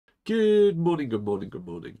Good morning, good morning, good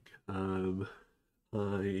morning.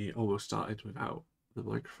 I almost started without the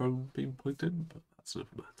microphone being plugged in, but that's another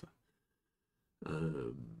matter.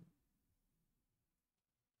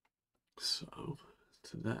 So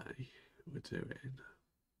today we're doing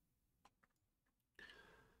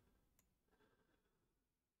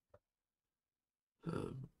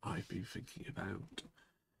I've been thinking about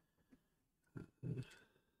kind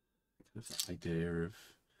of the idea of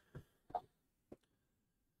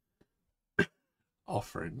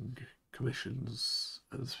offering commissions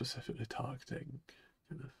and specifically targeting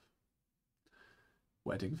kind of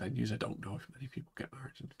wedding venues. I don't know if many people get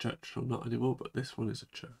married in a church or not anymore, but this one is a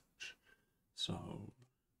church. So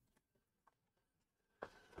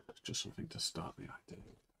just something to start the idea.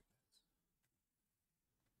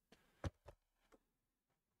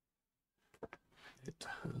 It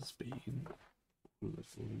has been one of the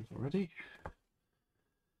things already.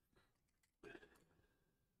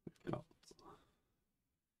 We've got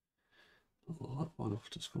a lot one off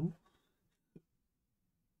to school.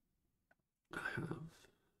 I have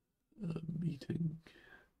a meeting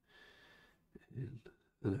in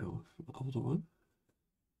an hour for the older one.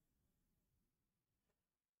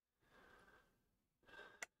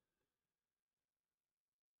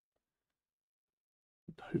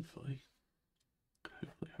 And hopefully,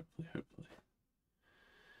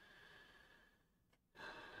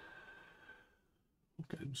 we'll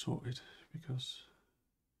get him sorted because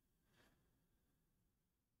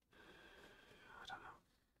I don't know.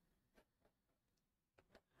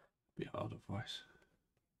 It'd be hard otherwise.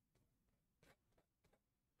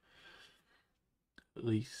 At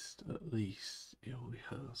least he only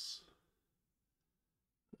has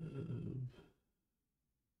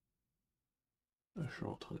a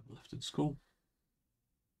short time left in school.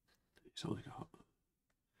 He's only got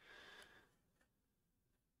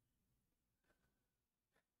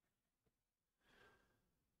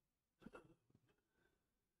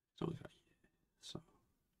a year, so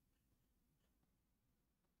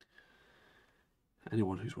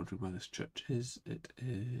anyone who's wondering where this church is, it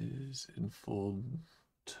is in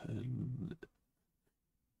Thornton,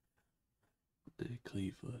 near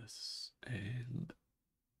Cleveland, in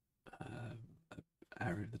an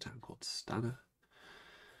area of the town called Stanner.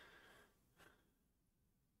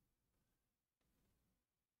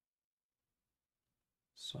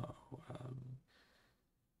 So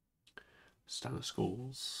Stanner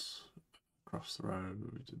schools across the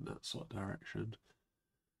road in that sort of direction.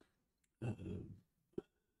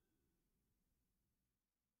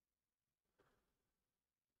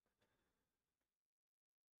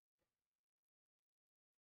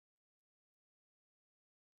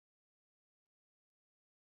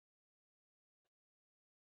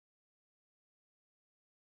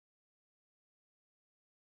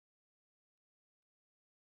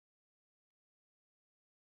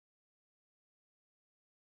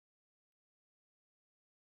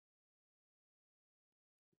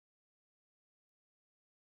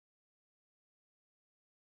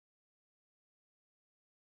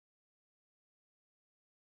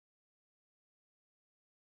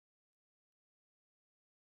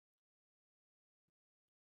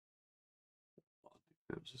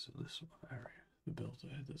 Houses in this sort of area. The builder,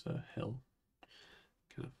 there's a hill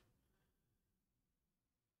kind of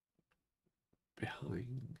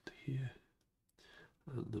behind here,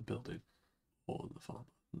 and the building or the farm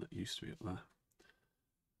that used to be up there.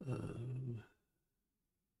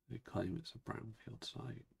 They claim it's a brownfield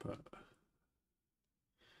site, but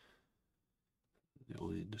the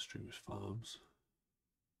only industry was farms.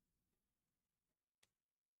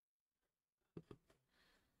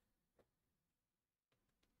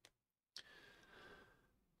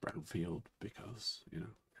 Brownfield because, you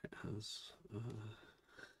know, it has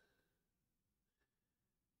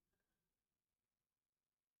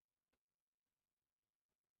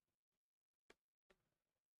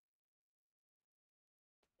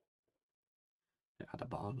it had a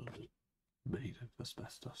barn on it made of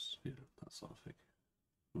asbestos, you know, that sort of thing.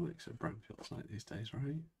 What makes it a brownfield site these days,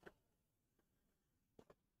 right?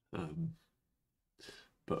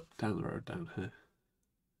 But down the road down here,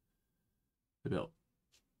 they built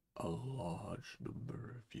a large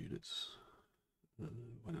number of units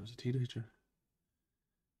when I was a teenager.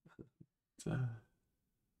 And,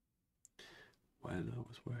 when I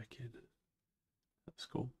was working at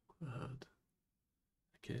school, I had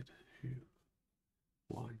a kid who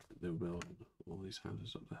whined that they were building all these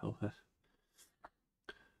houses up the hill here.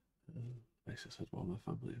 Basically said, well, my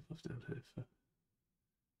family have lived down here for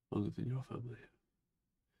longer than your family.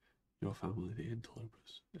 Your family, the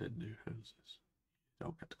interlopers, in new houses. You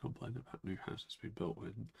don't get to complain about new houses being built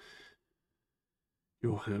when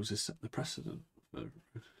your houses set the precedent for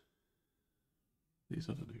these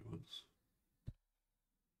other new ones.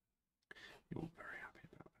 You weren't very happy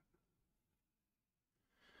about it.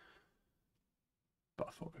 But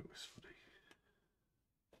I thought it was funny.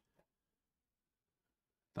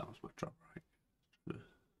 That was my job, right?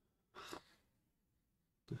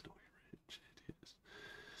 Annoying rich idiots.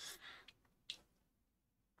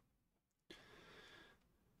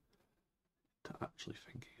 To actually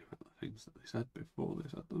thinking about the things that they said before they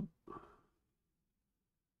said them.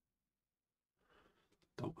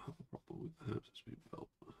 Don't have a problem with the houses being built.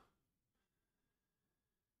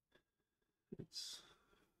 It's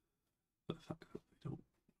the fact that they don't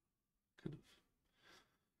kind of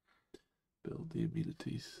build the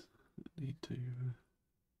amenities that need to, and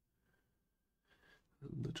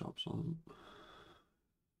the jobs aren't.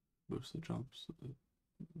 Most of the jobs that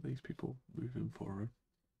these people move in for are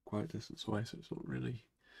quite a distance away, so it's not really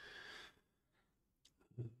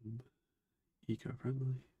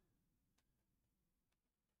eco-friendly.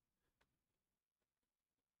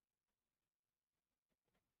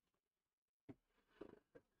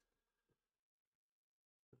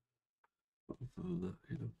 Other than that,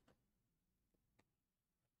 you know,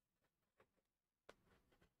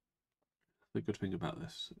 the good thing about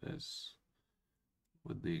this is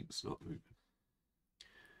when the ink's not moving,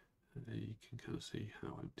 you can kind of see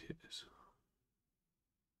how empty it is.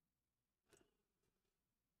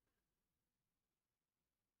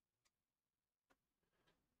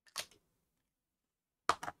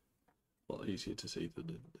 A lot easier to see than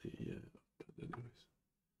in the but anyways.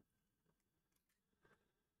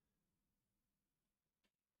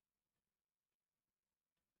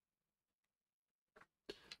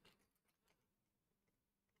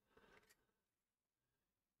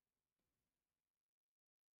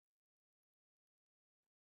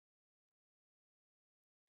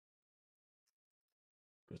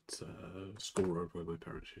 But School Road, where my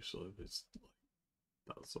parents used to live, is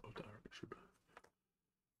like that sort of direction.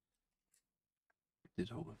 They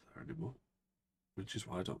don't live there anymore, which is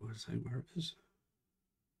why I don't mind saying where it is.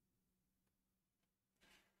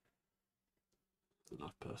 And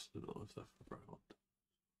I've personally not lived there for very long.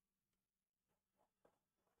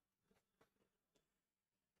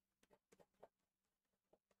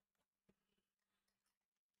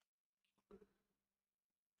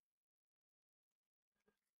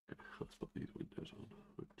 Let's put these windows on,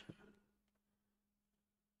 which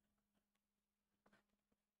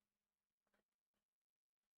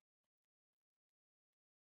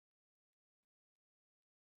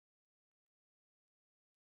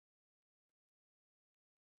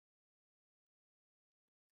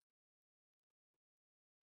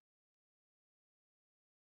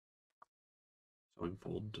so in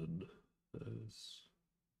Thornton, there's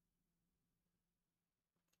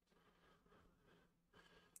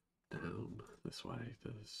down this way,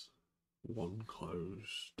 there's one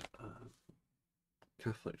closed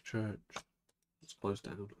Catholic church. It's closed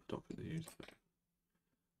down. I don't think they use it.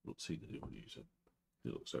 I've not seen anyone use it.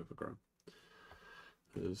 It looks overgrown.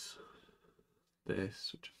 There's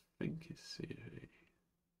this, which I think is CA.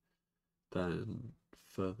 Then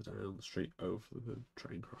further down the street over the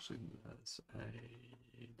train crossing, there's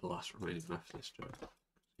the last remaining Methodist church.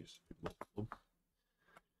 Used to be multiple.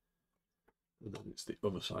 And then it's the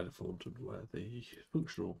other side of Thornton where the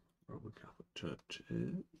functional Roman Catholic Church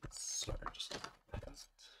is. Sorry, I just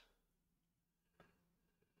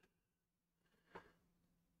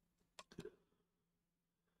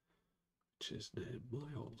which is near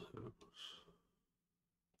my old house.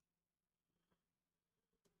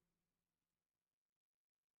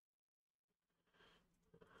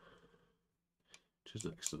 Which is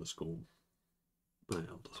next to the school my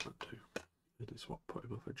eldest went to. It is what put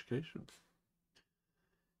him off education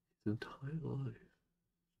his entire life.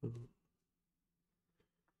 So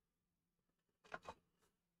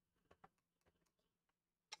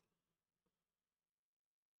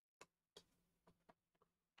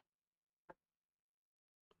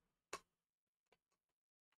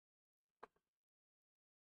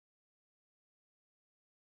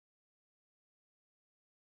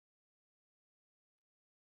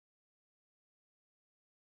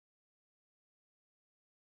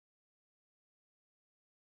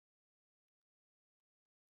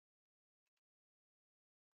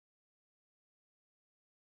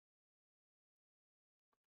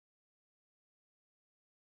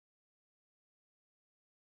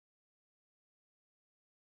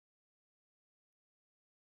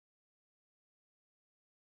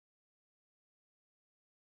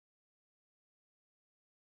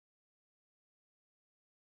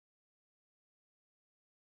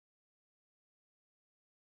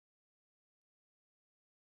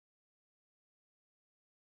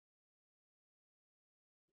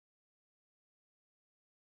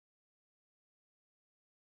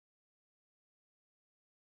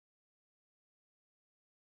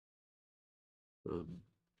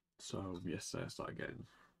So yesterday I started getting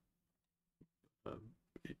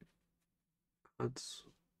ads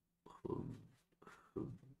on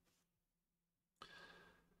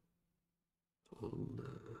um,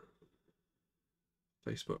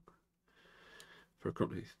 Facebook for a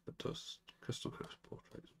company that does custom house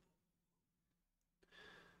portraits.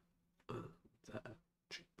 They're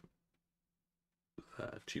cheap.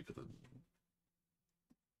 They're cheaper than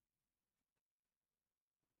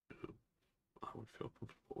I would feel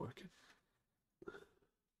comfortable working.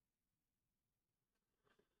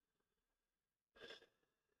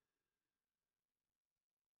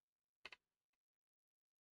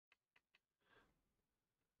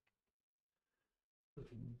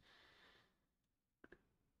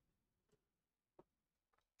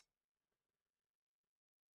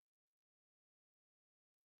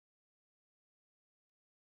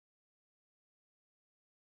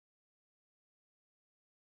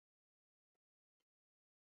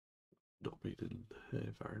 Not been in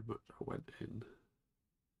here very much. I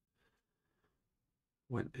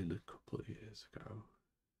went in a couple of years ago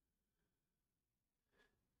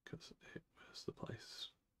because it was the place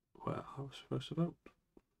where I was supposed to vote.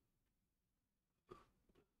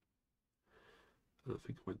 And I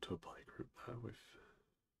think I went to a playgroup there with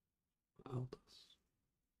elders.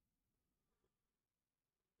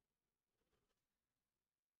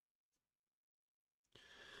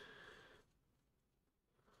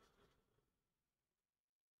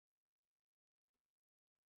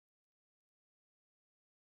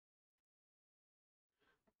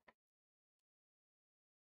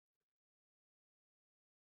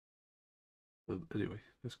 Anyway,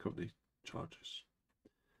 this company charges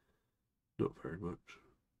not very much.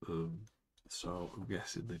 So I'm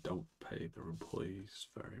guessing they don't pay their employees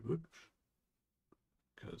very much,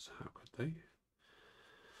 because how could they?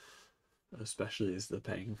 Especially as they're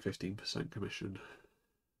paying 15% commission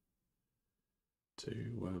to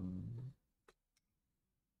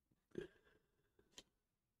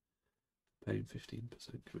paying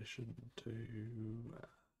 15% commission to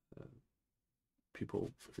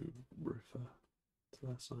people who refer to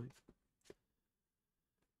their site.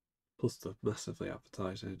 Plus they're massively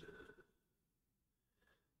advertising.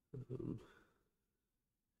 They're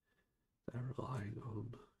relying on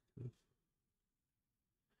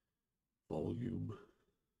volume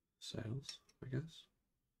sales, I guess.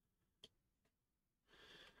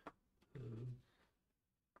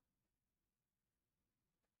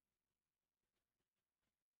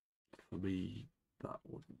 For me, that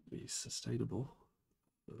wouldn't be sustainable.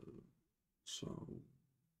 So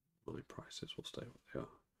my prices will stay what they are.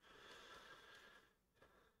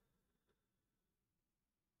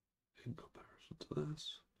 In comparison to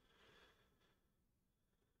this.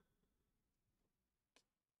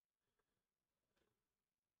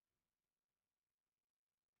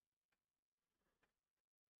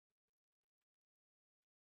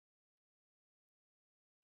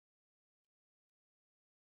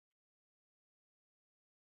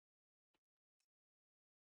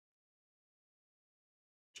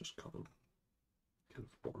 Just can't kind of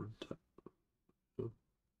warrant it.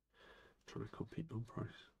 Trying to compete on price.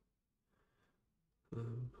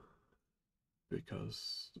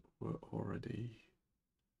 Because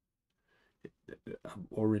I'm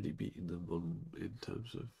already beating them in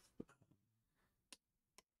terms of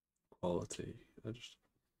quality. I just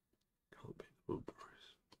can't beat them on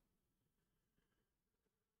price.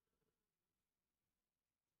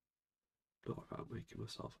 Not without making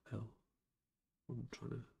myself ill. I'm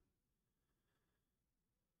trying to.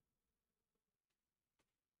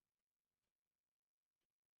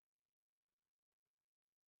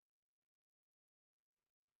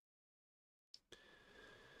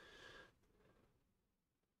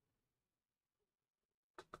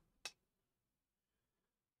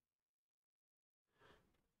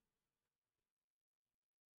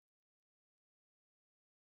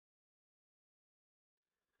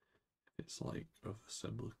 It's like other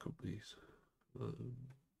similar companies.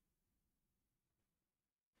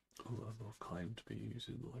 Although they'll claim to be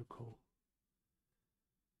using local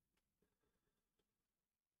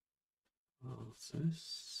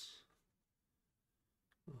artists,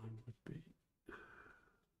 I would be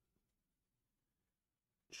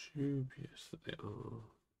dubious that they are,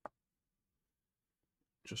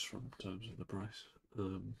 just from terms of the price.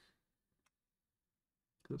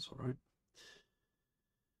 That's alright.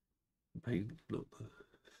 Paying not the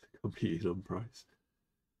competing on price.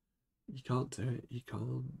 You can't do it. You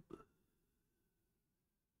can't.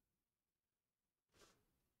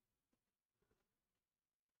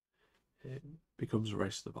 It becomes a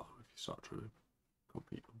race to the bottom if you start trying to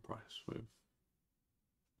compete on price with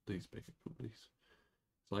these bigger companies.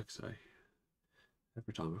 Like I say,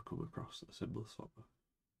 every time I've come across a similar sort of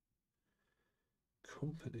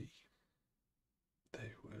company,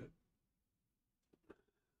 they were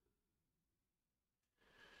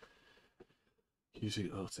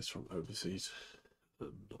using artists from overseas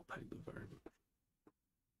and not paying them very much.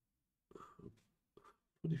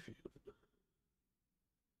 Funny feeling.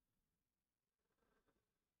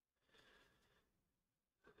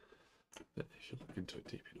 But if you look into it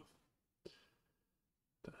deep enough,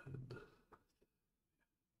 then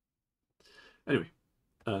anyway,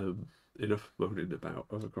 enough moaning about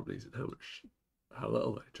other companies and how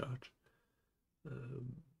little they charge.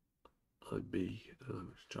 I'm me, and I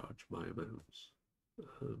must charge my amounts.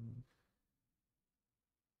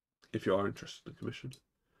 If you are interested in the commission,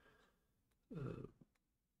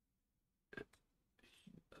 at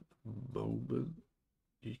the moment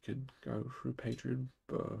you can go through Patreon,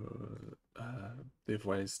 but the other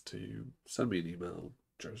way is to send me an email,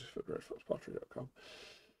 Joseph@redfoxpottery.com,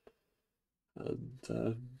 and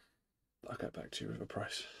I'll get back to you with a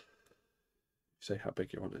price. You say how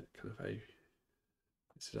big you want it, kind of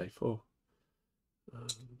it's an A4.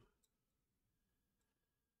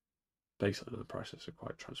 Basically, the prices are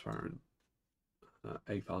quite transparent.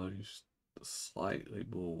 A values slightly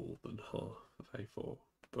more than half of A4,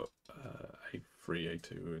 but A3,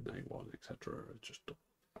 A2, and A1, etc. are just double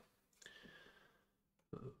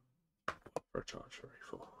for a charge for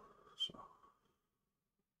A4. So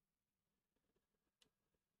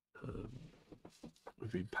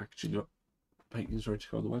we've been packaging up paintings ready to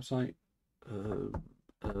go on the website,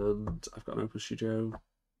 and I've got an open studio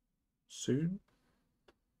soon.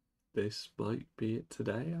 This might be it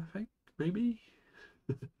today, I think, maybe.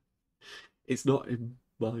 It's not in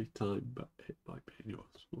my time, but it might be in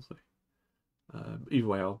yours. We'll see. Either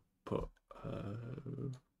way, I'll put a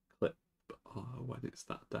clip when it's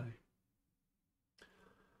that day.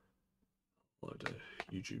 I'll load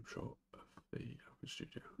a YouTube short of the open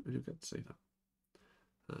studio, and you'll get to see that.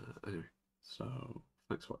 Anyway, so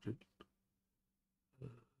thanks for watching.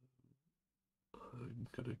 I'm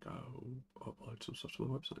gonna go upload some stuff to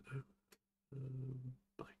my website now.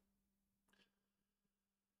 Bye.